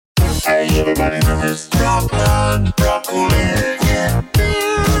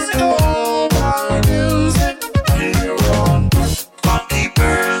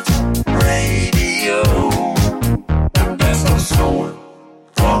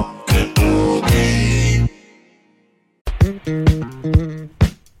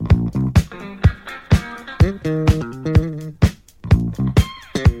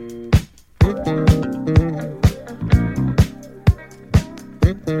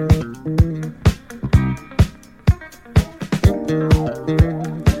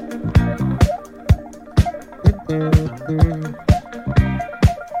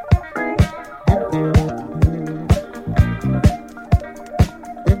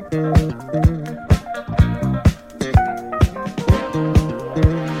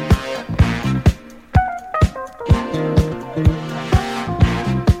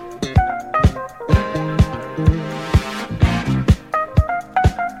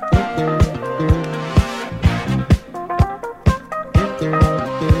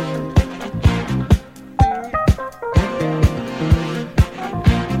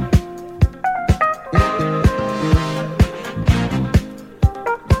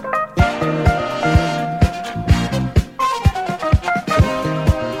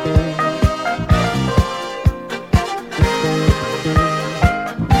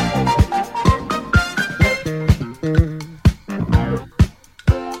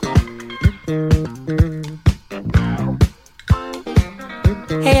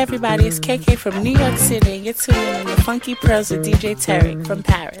Everybody, it's KK from New York City, and you're tuning in to Funky Pearls with DJ Tarek from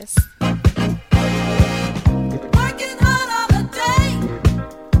Paris.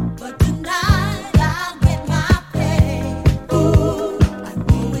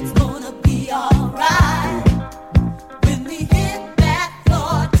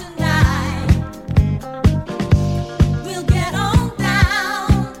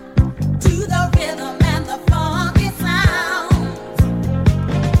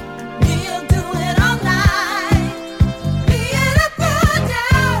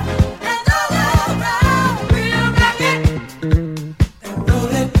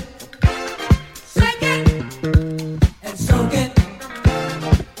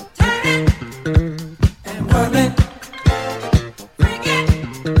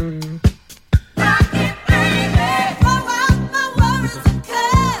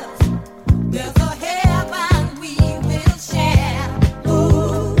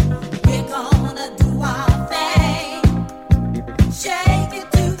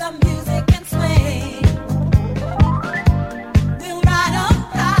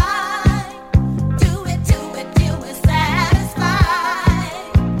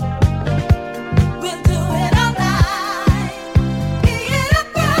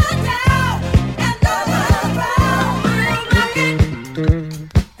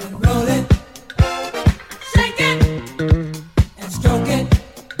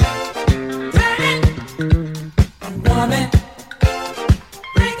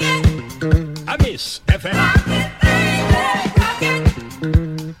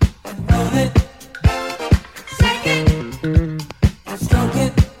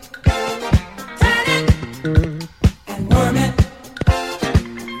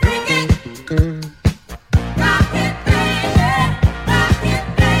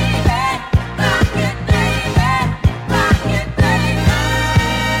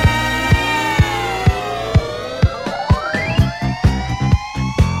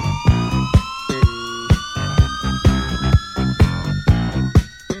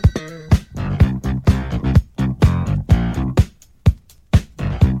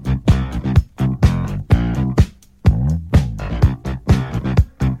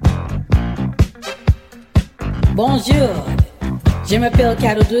 Bonjour, je m'appelle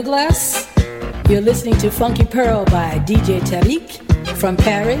Carol Douglas. You're listening to Funky Pearl by DJ Tarek from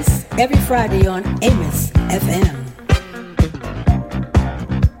Paris every Friday on Amos FM.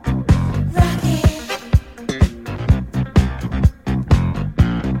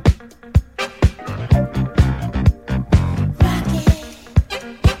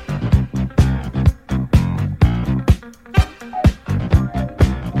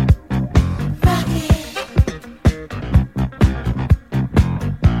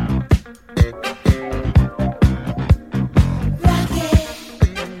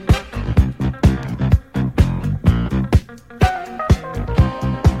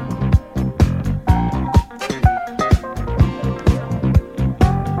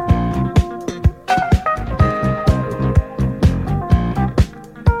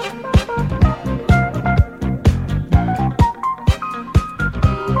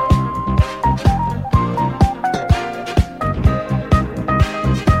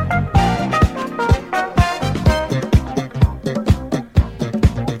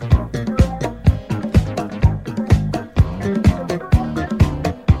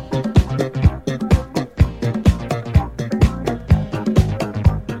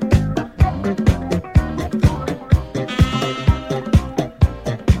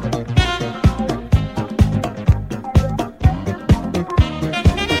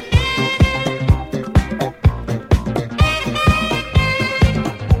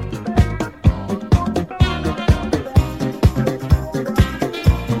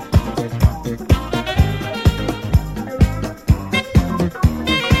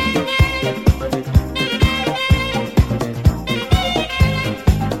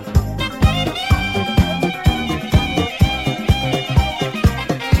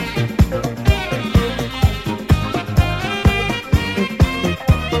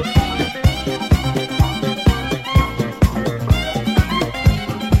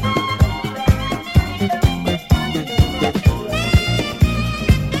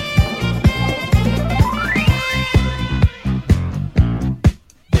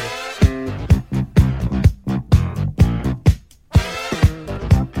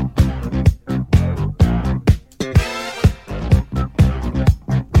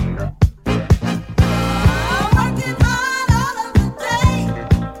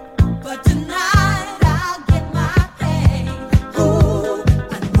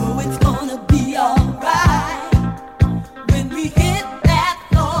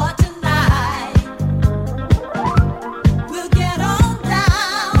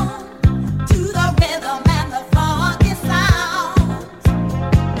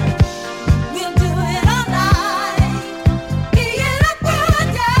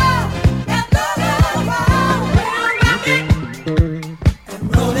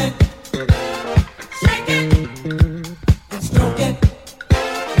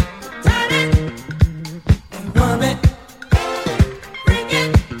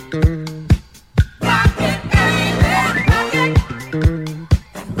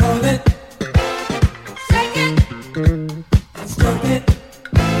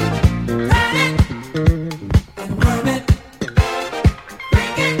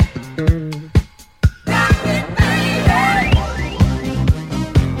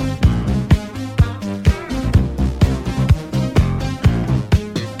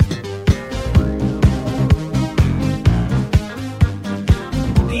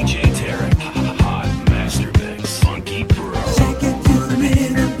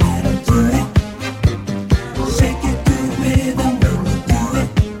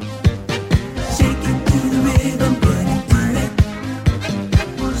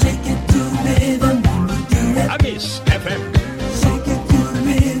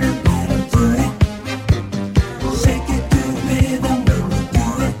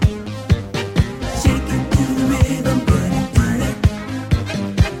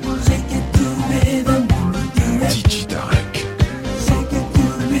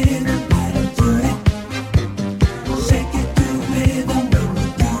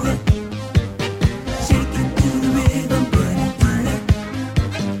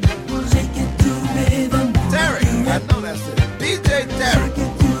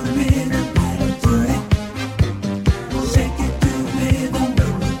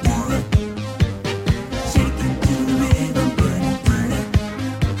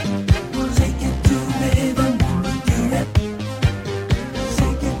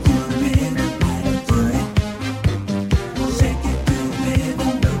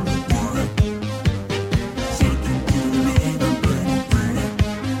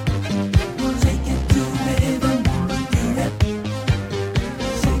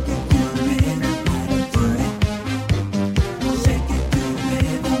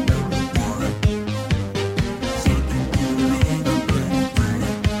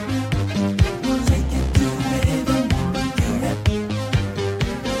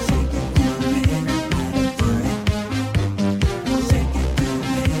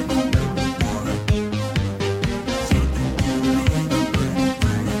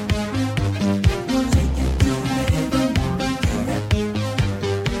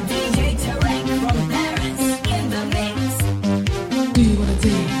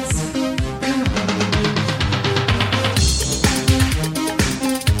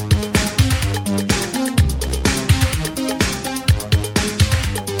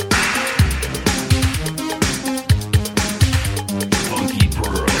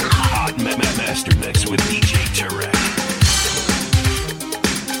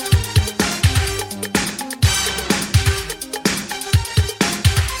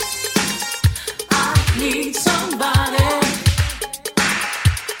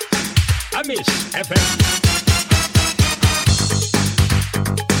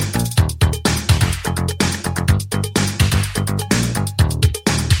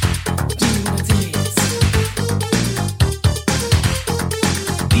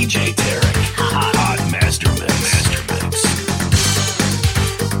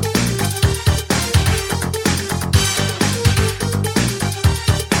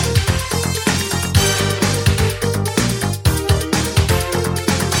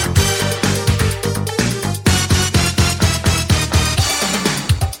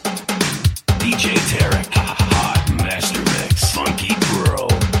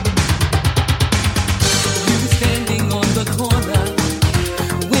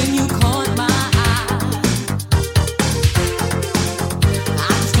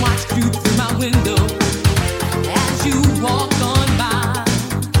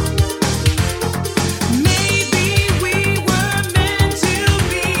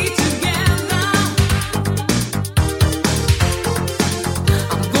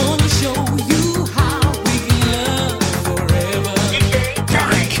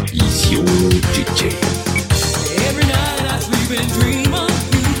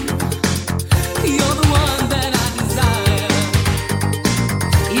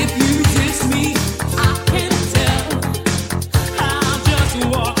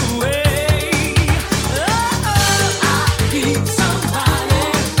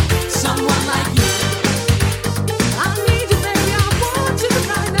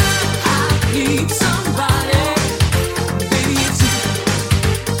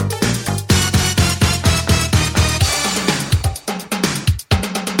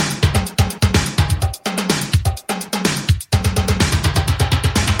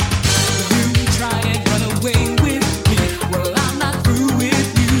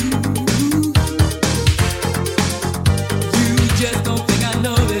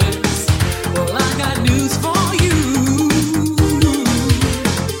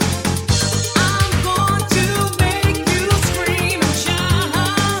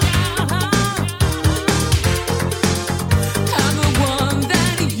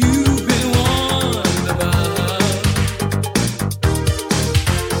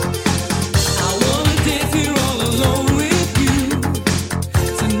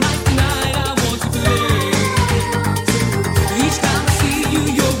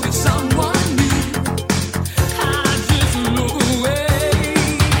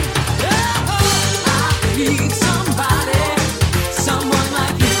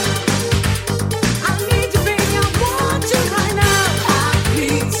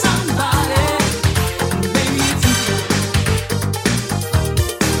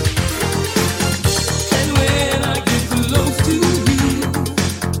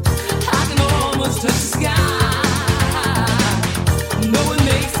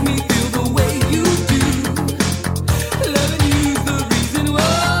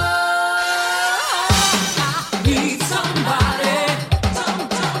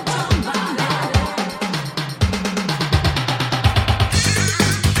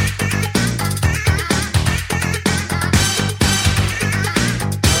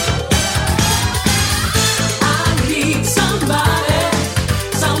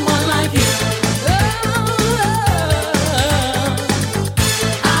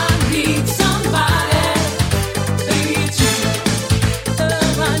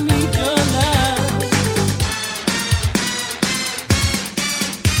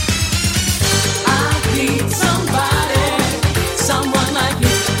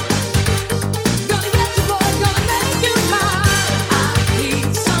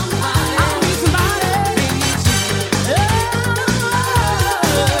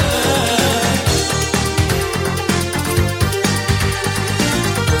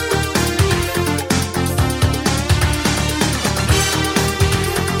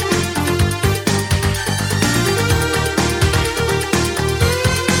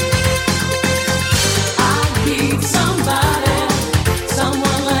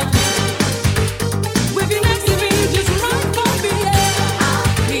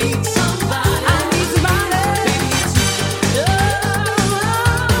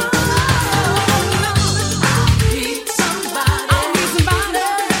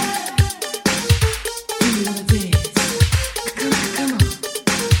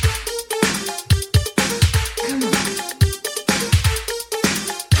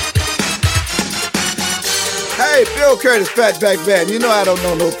 Curtis Fatback Band. You know I don't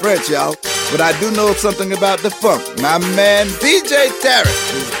know no French, y'all, but I do know something about the funk. My man DJ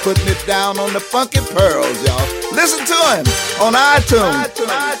Tarek is putting it down on the Funky Pearls, y'all. Listen to him on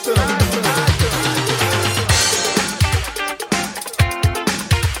iTunes.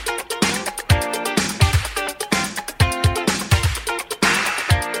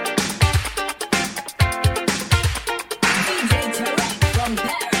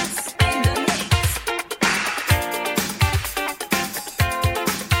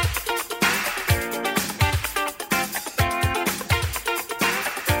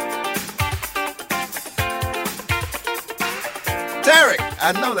 Tarek,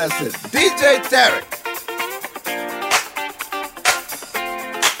 I know that's it. DJ Tarek.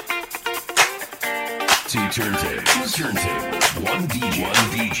 Two turntables, one DJ,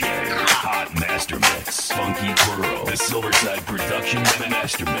 hot master mix, Funky Pearl, the Silverside production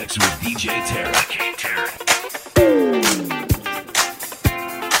master mix with DJ Tarek.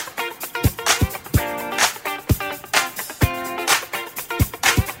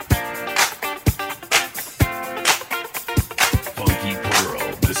 Funky Pearl,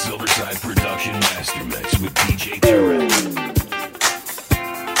 the Silverside production master mix with DJ Tarek.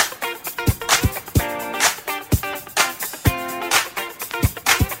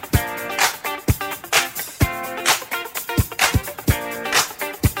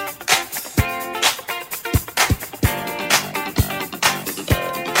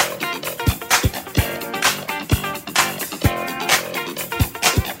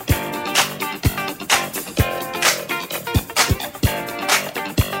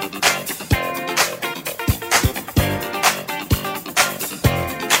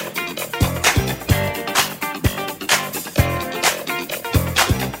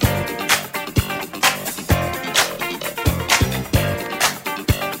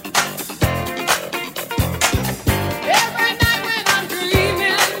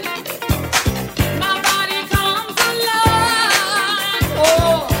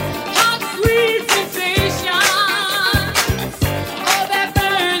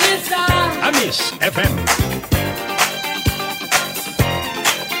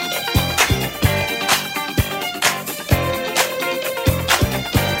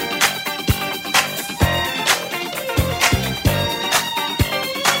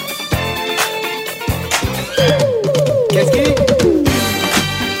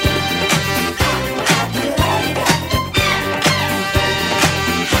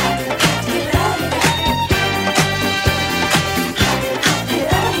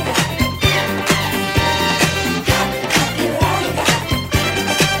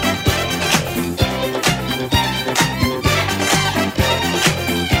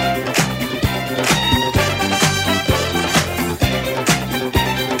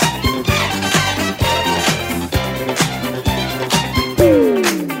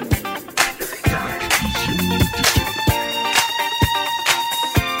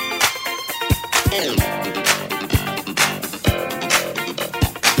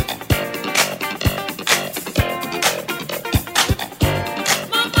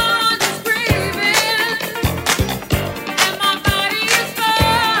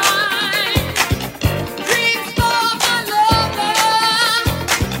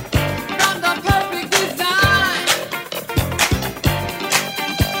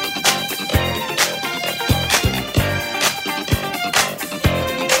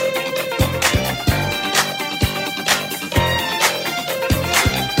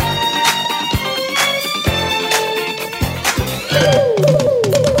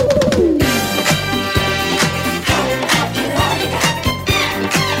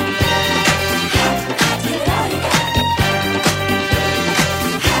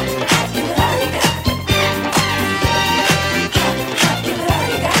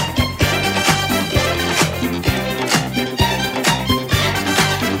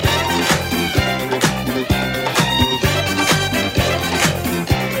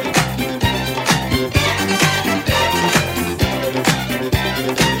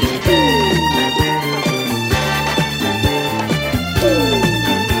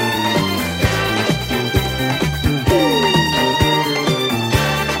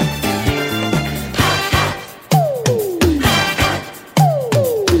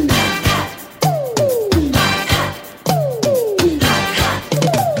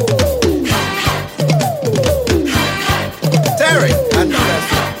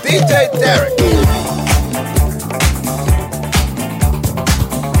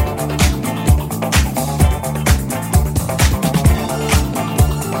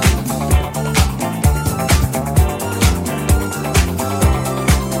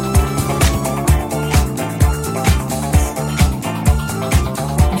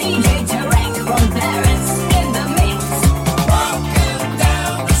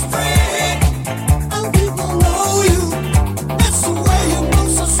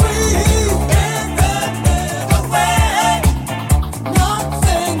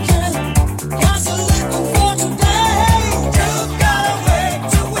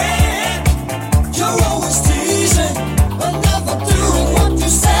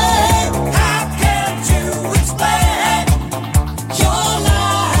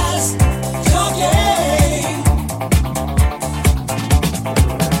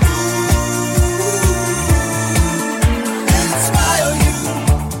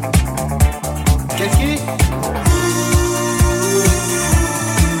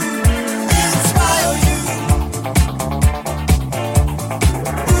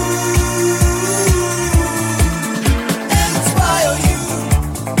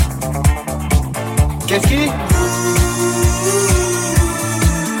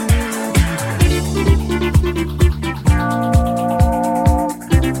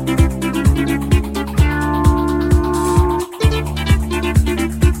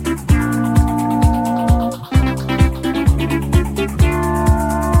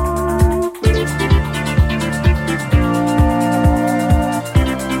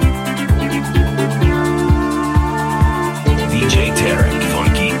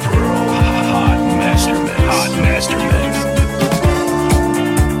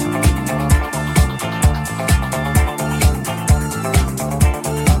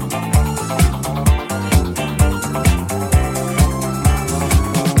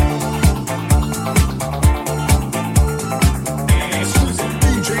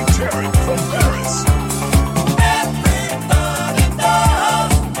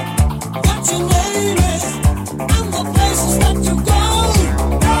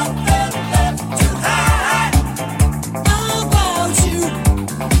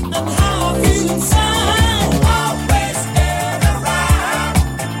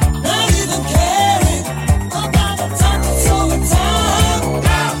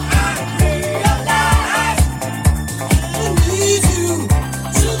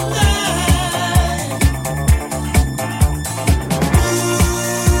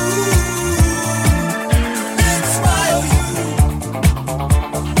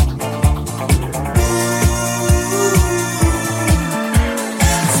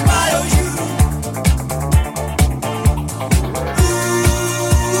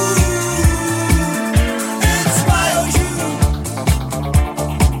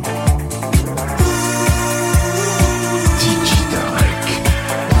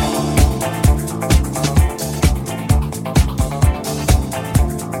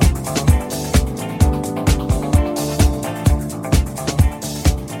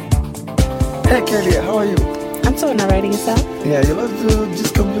 Yeah, you love to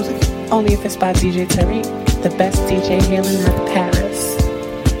disco music? Only if it's by DJ Tariq, the best DJ hailing out of Paris.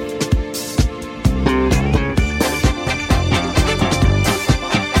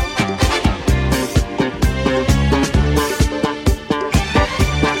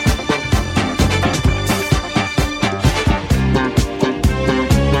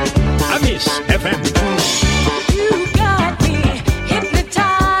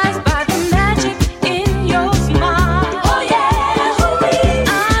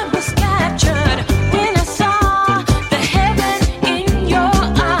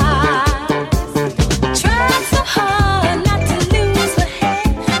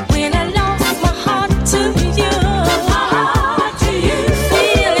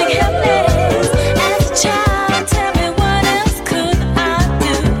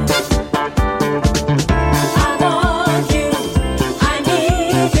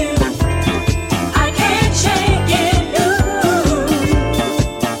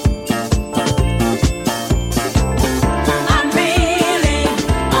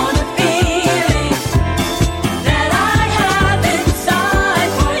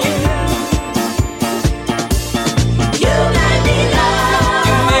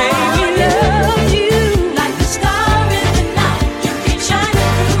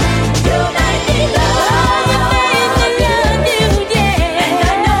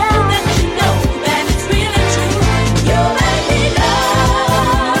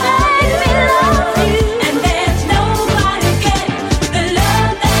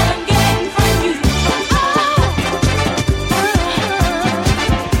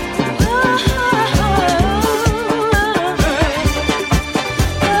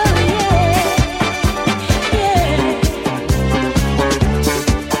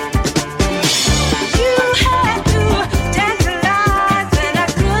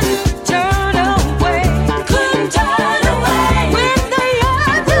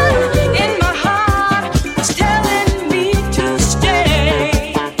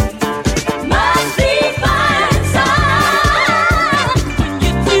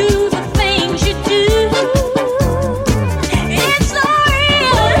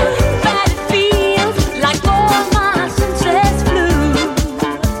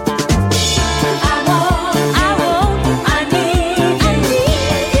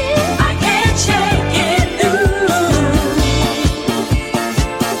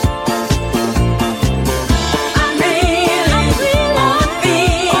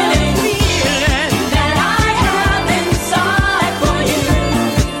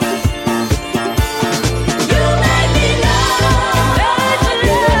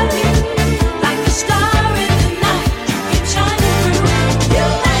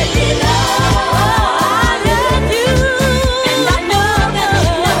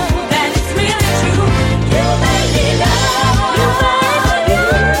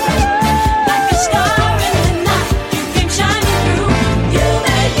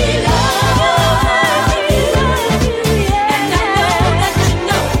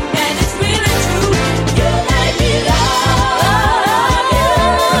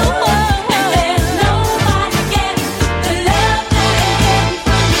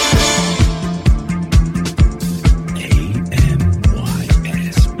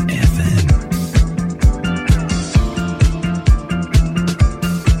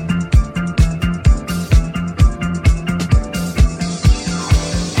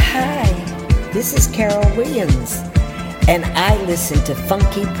 This is Carol Williams, and I listen to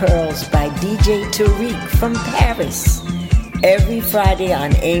Funky Pearls by DJ Tariq from Paris every Friday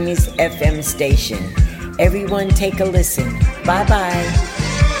on Amy's FM station. Everyone take a listen. Bye-bye.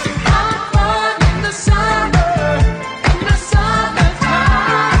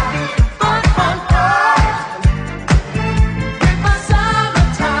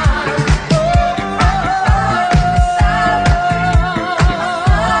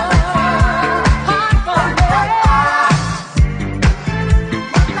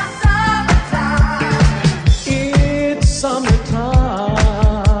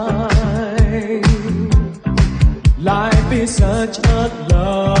 Such a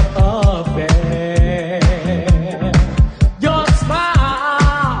love affair. Your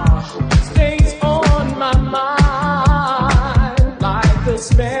smile stays on my mind like the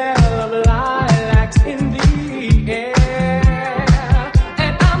smell of lilacs in the air.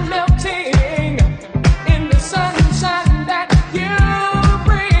 And I'm melting in the sunshine that you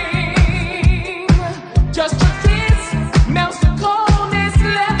bring. Just a kiss melts the coldness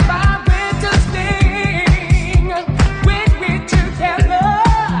left by winter sting.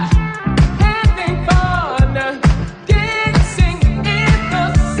 Dancing in the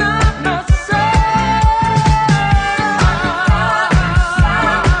summer sun.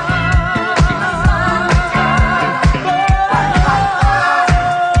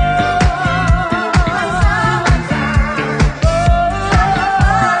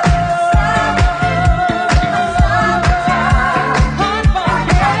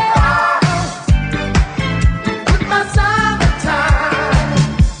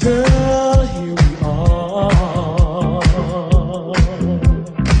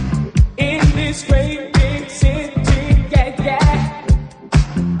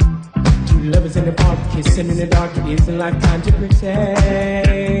 lovers in the park, kissing in the dark. It is a lifetime to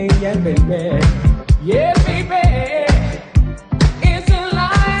pretend. Yeah, baby. Yeah, baby. Isn't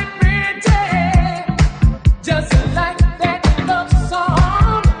life pretend? Just like that love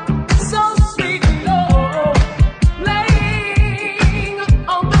song, so sweet and low, playing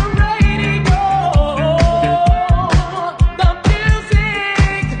on the radio. The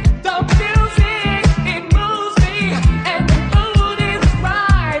music, it moves me, and the mood is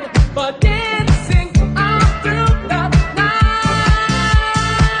right. But dancing all through the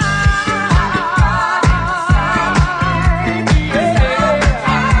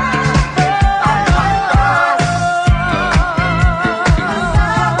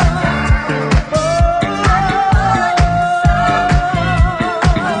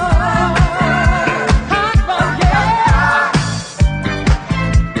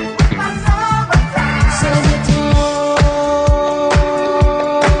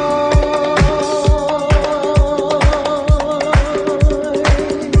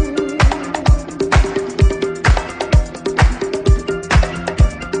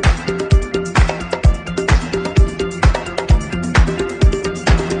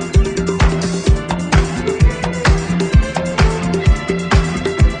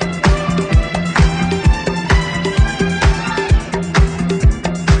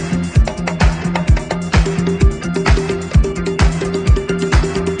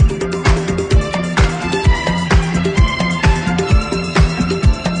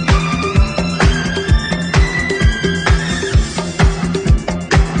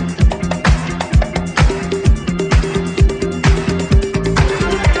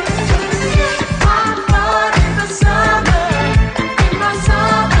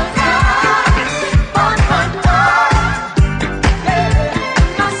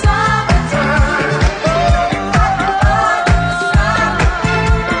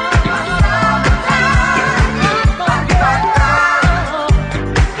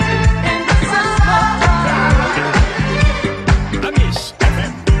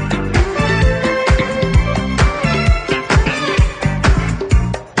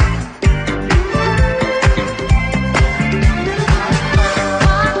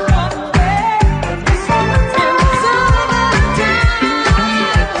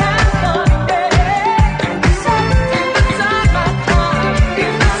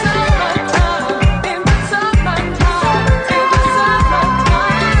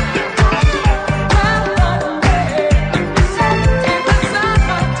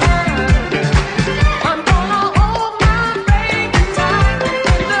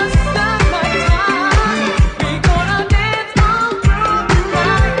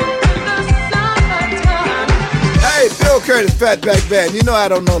Fatback Band. You know I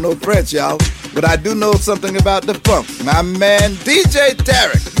don't know no French, y'all, but I do know something about the funk. My man DJ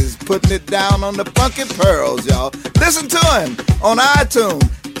Tarek is putting it down on the Funky Pearls, y'all. Listen to him on iTunes.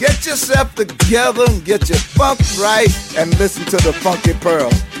 Get yourself together and get your funk right and listen to the Funky Pearl.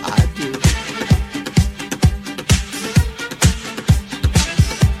 I do.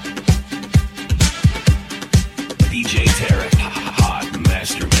 DJ Tarek, hot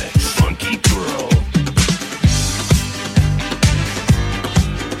master mix, Funky Pearl.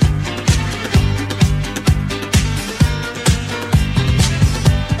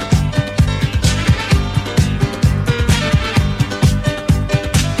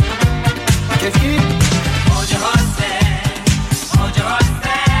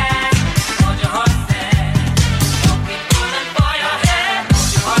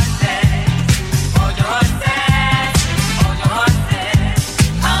 Hold your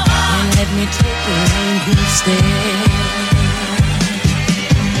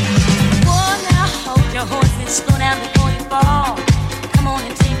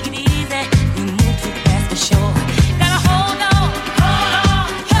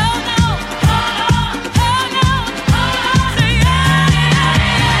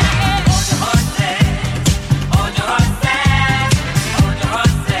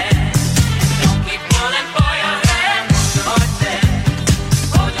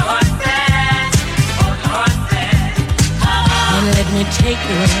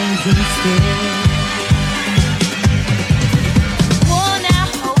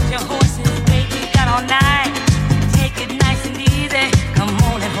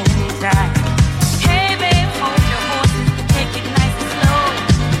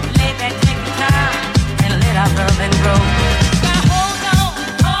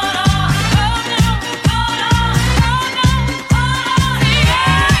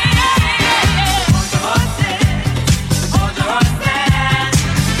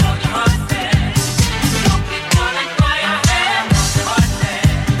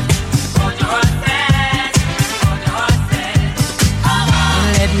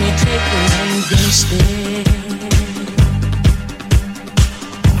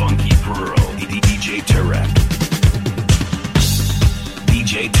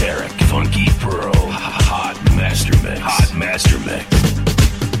DJ Tarek. Funky Pearl. Hot Master Mix. Hot Master Mix.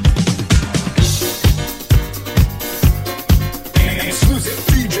 Exclusive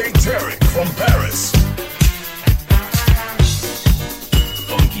DJ Tarek from Paris.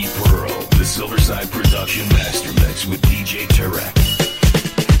 Funky Pearl, the Silverside Production Master Mix with DJ Tarek.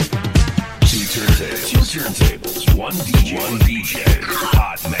 Two turntables, one DJ,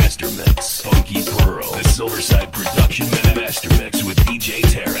 Hot Master Mix. Funky Pearl, the Silverside Production Master Mix with DJ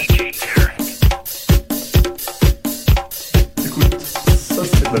Tarek. Écoute, ça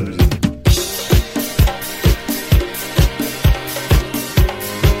c'est de la musique.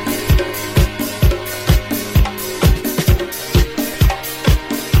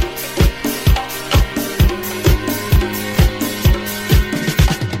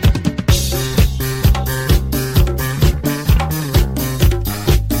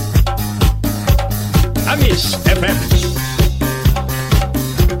 Amis FM.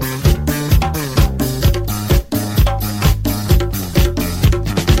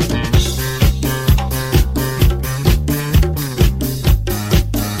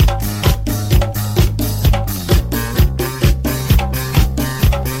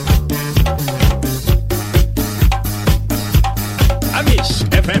 Amis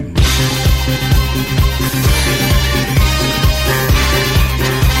FM.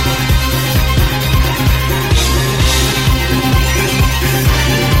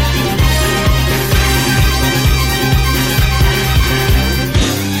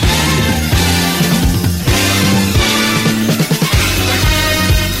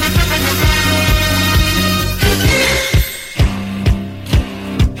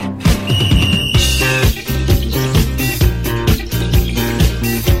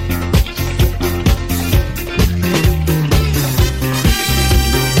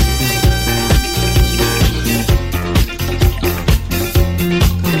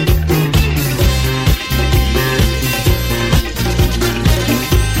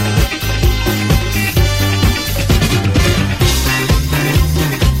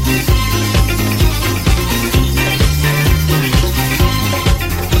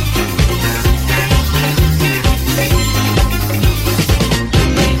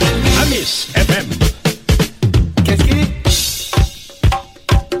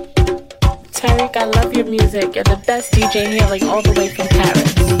 Tarek, I love your music. You're the best DJ hailing all the way from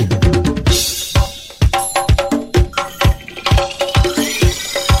Paris.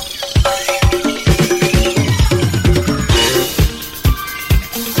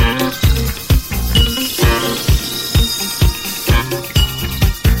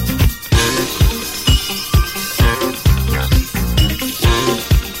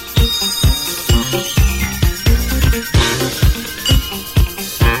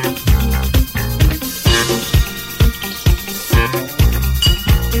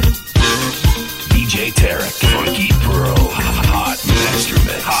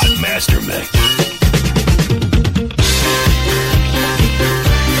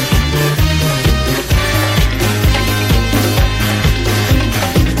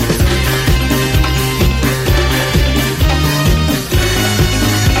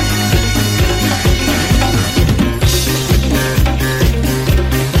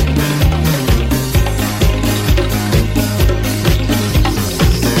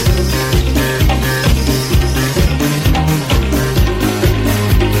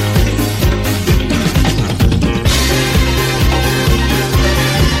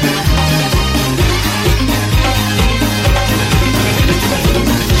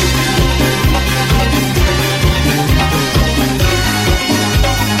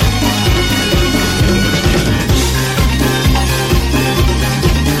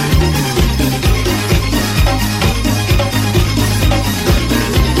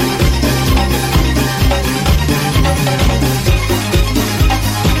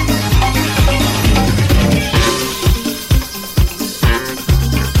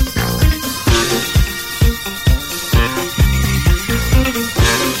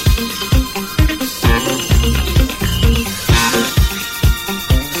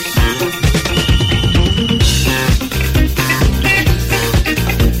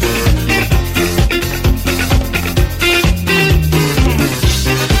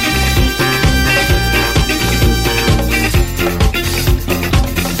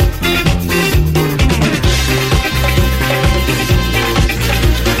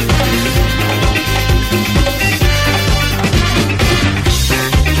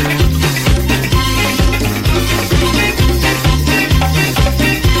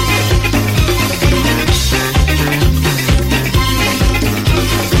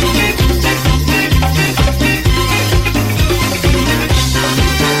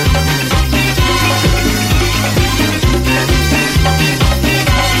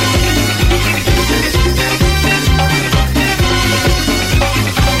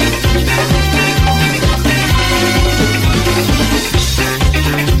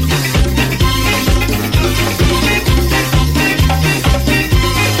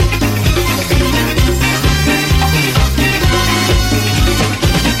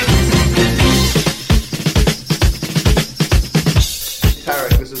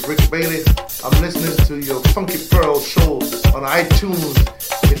 is Rick Bailey. I'm listening to your Funky Pearl show on iTunes.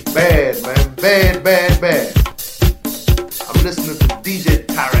 It's bad, man. Bad, bad, bad. I'm listening to DJ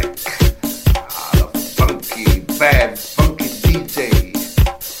Tarek. The funky, bad, funky DJ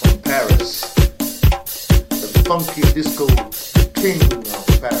from Paris. The funky disco king of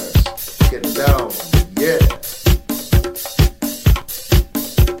Paris. Get down, yeah.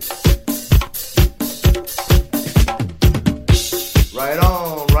 Right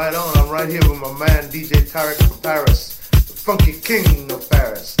on, right on. I'm right here with my man DJ Tarek from Paris, the funky king of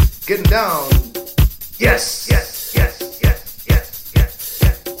Paris. Getting down. Yes, yes, yes, yes, yes, yes,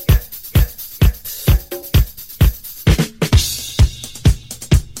 yes, yes, yes, yes.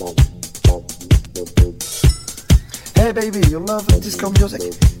 Hey baby, you love disco music?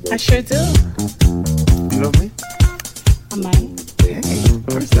 I sure do. You love me? I might. Hey,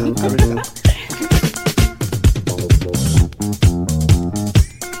 first time.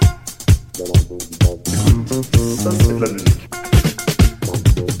 Ça, c'est de la musique.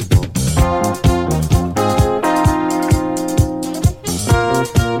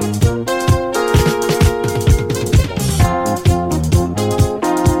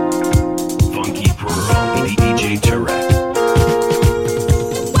 Funky Pearl, DJ Tarek.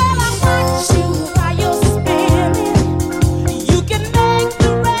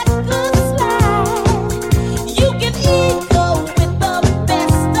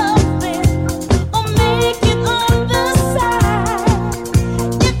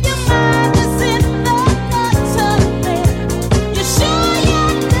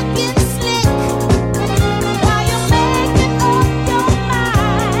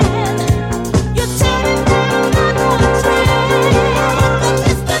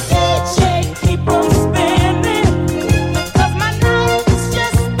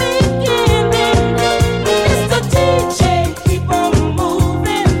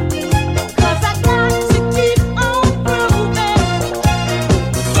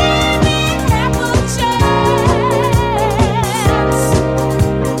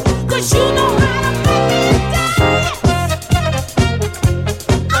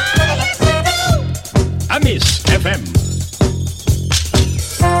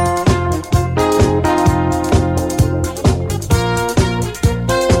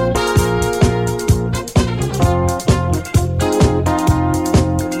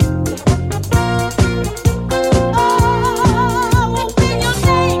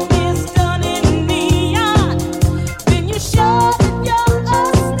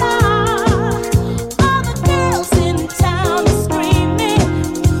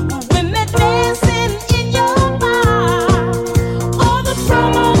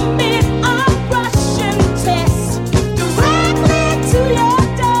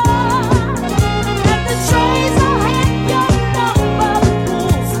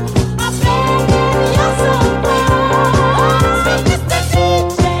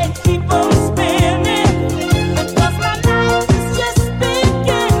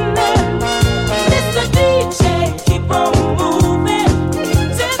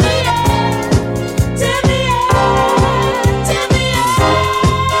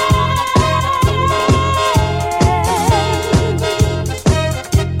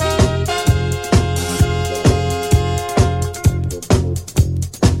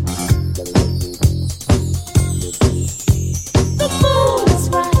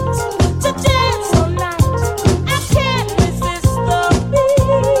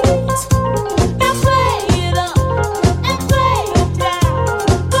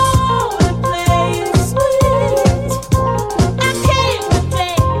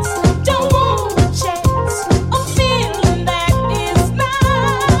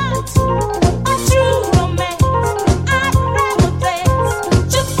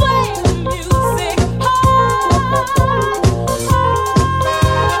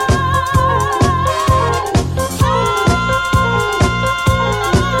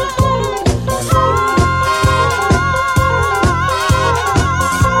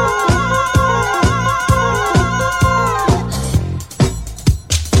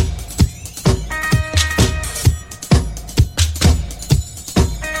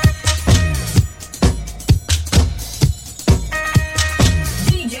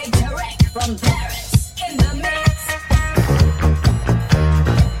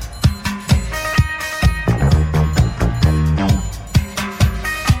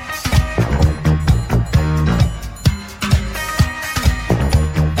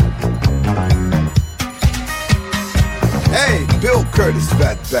 Curtis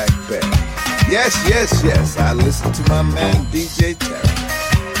Fatback Band. Yes, yes, yes, I listen to my man DJ Tarek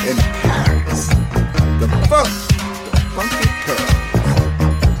in Paris. The funk, the funky pearl.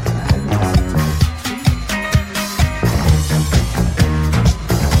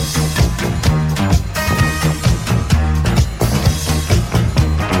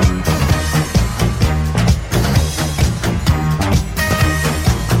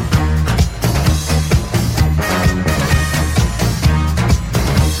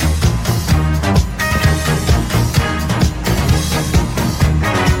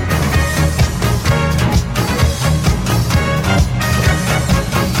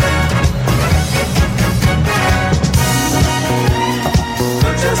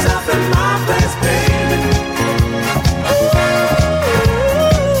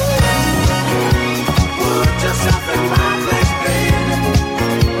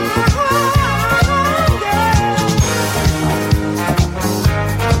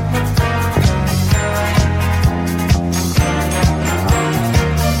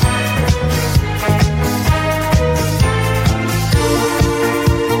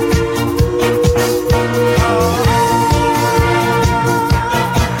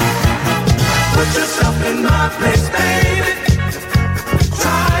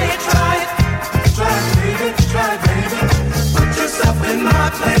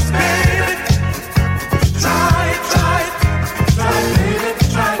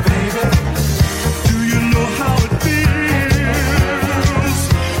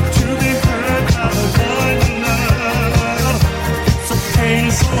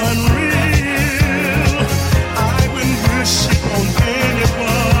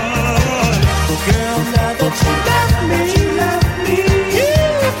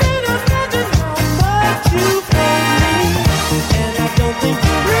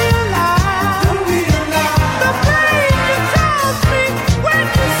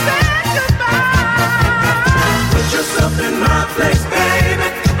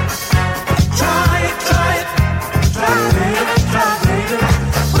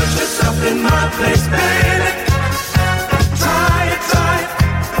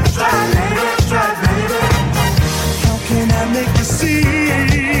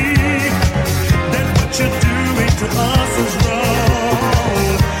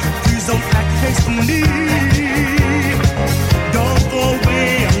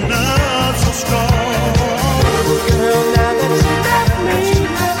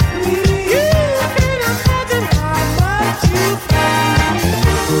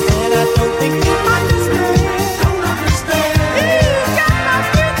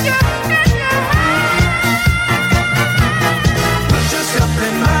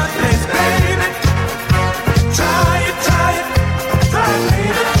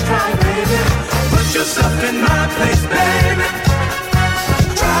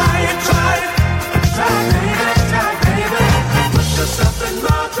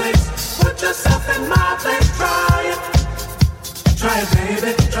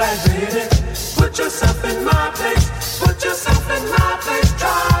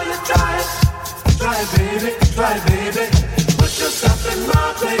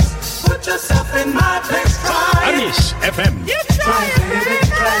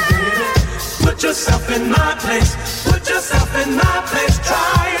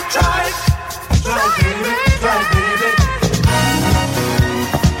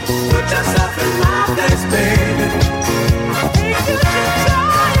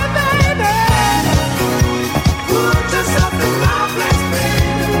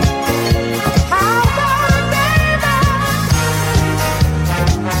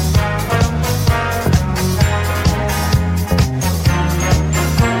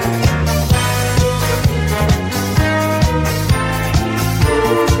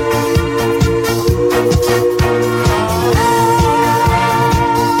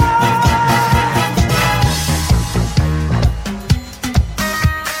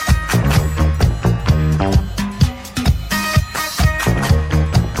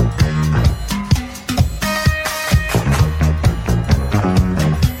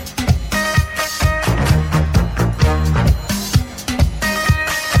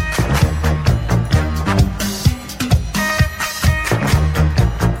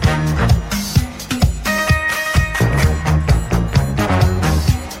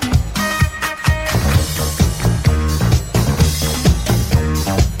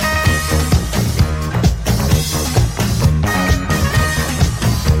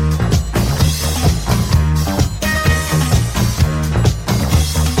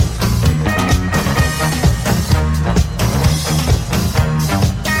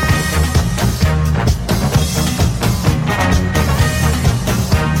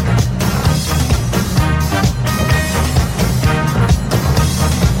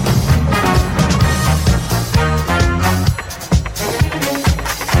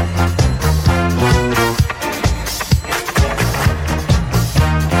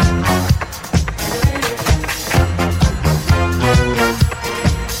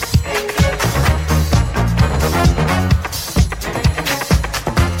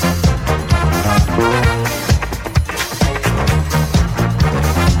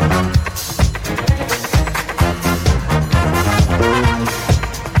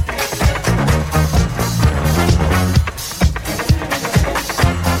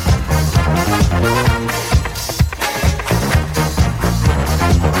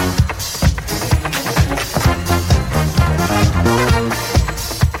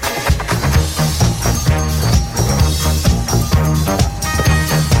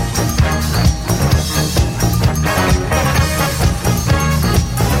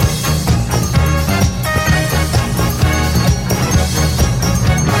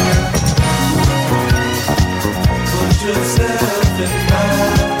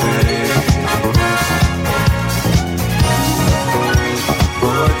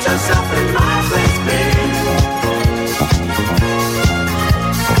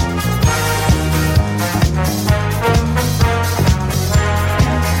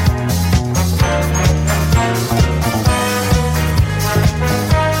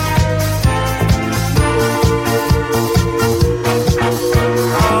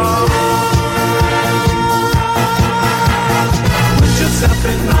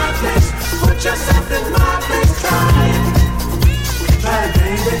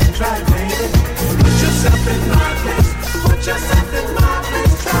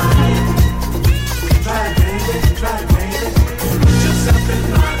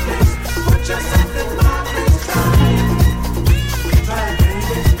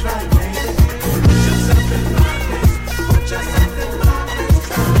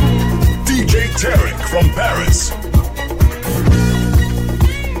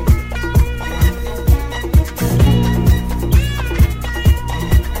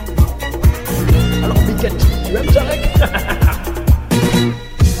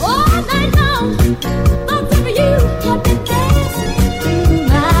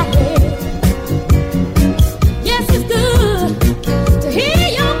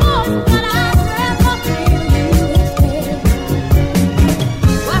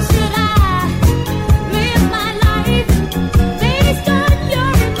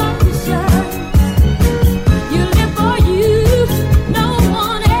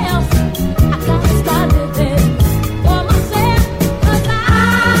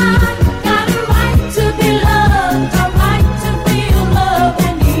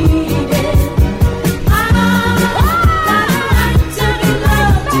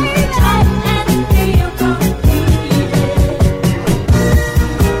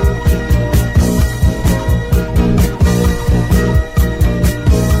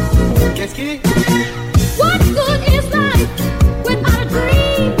 What good is life without a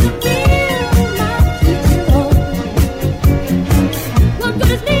dream to fill my people? What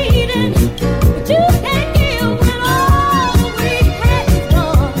good is needing what you can't give when all we had is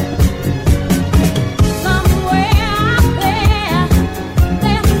gone? Somewhere out there,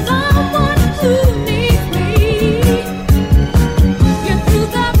 there's someone who needs me. You threw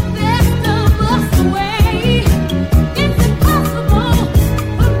the best of us away. It's impossible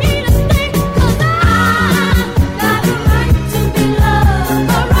for me to stay, 'cause I got a right to be loved,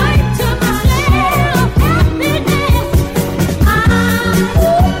 a right to my share of happiness. I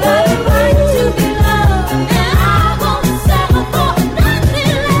got a right to be loved, and I won't settle for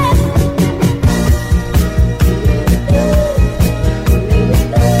nothing less.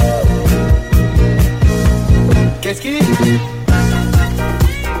 Qu'est-ce qu'il est?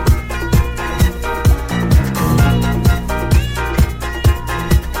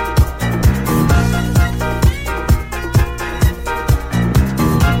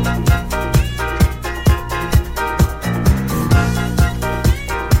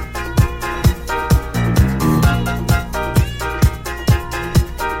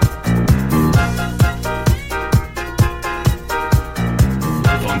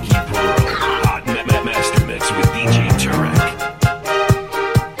 Funky Pearl, hot master mix with DJ Turek.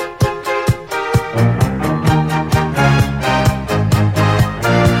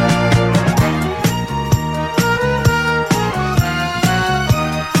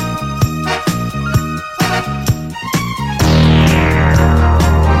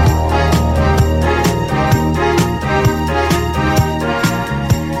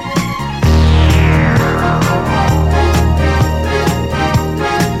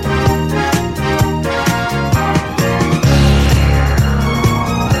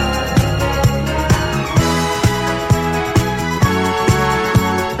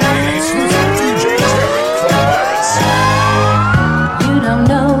 You don't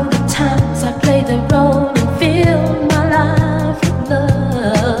know the times I played the role and filled my life with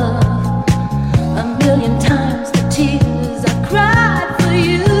love. A million times the tears I cried for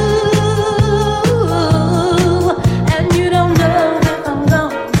you. And you don't know if I'm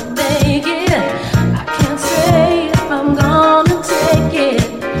gonna make it. I can't say if I'm gonna take it,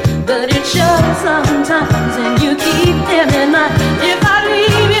 but it shows sometimes, and you keep them in mind. If I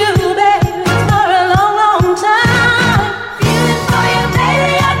leave you, baby, it's for a long, long time. Feeling for you,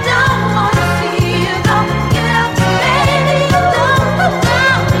 baby, I don't wanna see you go. Give it up to baby, you don't come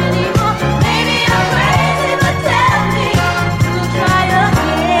down anymore. Maybe I'm crazy, but tell me to try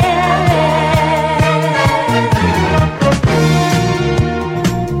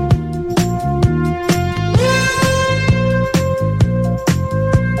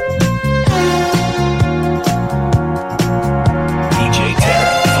DJ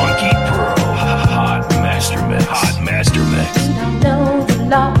Tarek, Funky Pearl, hot master mix. Hot master mix. I know the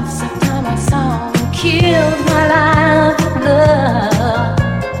loss of time I saw killed my life of love.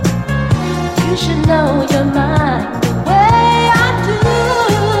 You should know you're mine the way I do.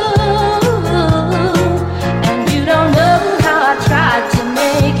 And you don't know how I tried to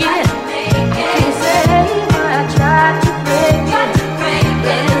make it. Can't say why I tried to break it.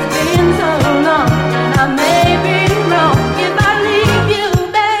 It's been so long, and I may be wrong if I leave you,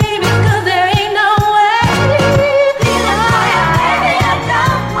 baby, 'cause there ain't no way. Baby, I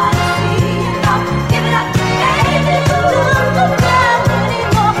don't wanna see you go. Give it up to baby, you don't come down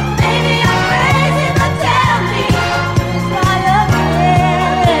anymore. Maybe I'm crazy, but tell me, try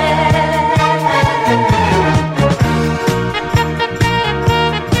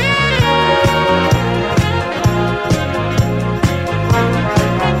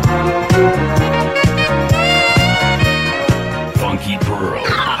Funky Pearl,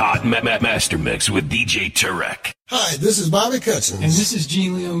 hot master mix with DJ Turek. Hi, this is Bobby Cutchins. And this is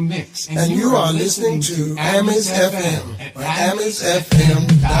Gene Leon Mix. And you are listening to Amis FM at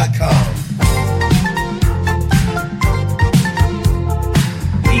AmisFM.com.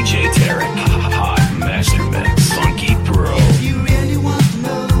 DJ Tarek, hot master mix. Funky Pearl. If you really want to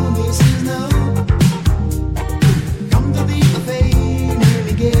know, this is no. Come to the buffet, here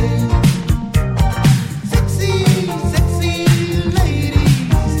we go. Sexy, sexy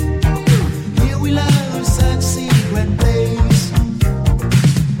ladies. Here we love such secret place.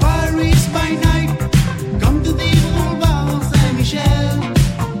 Paris by night. Come to the boulevard Saint Michel.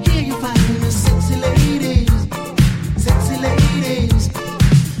 Here you find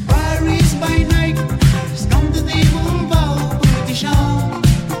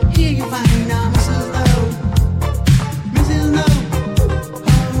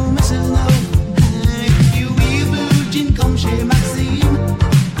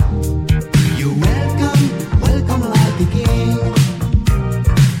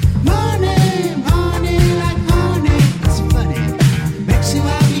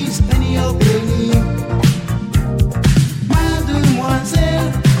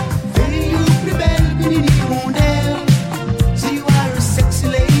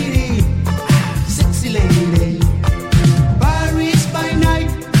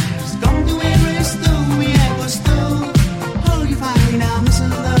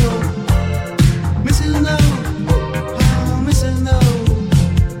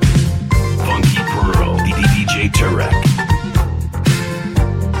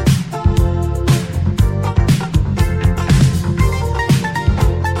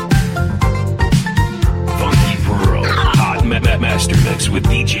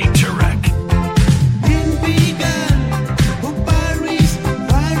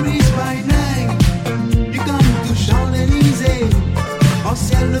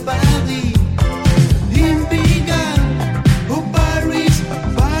body. In Biga, oh Paris,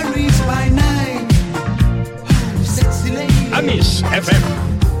 Paris by night. Oh, sexy lady. Amis FM.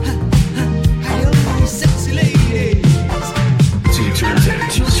 Oh, sexy ladies. Two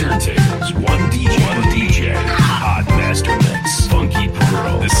turntables, one DJ, hot master mix, Funky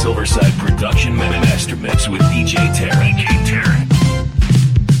Pearl, the Silverside production master mix with DJ Tarek.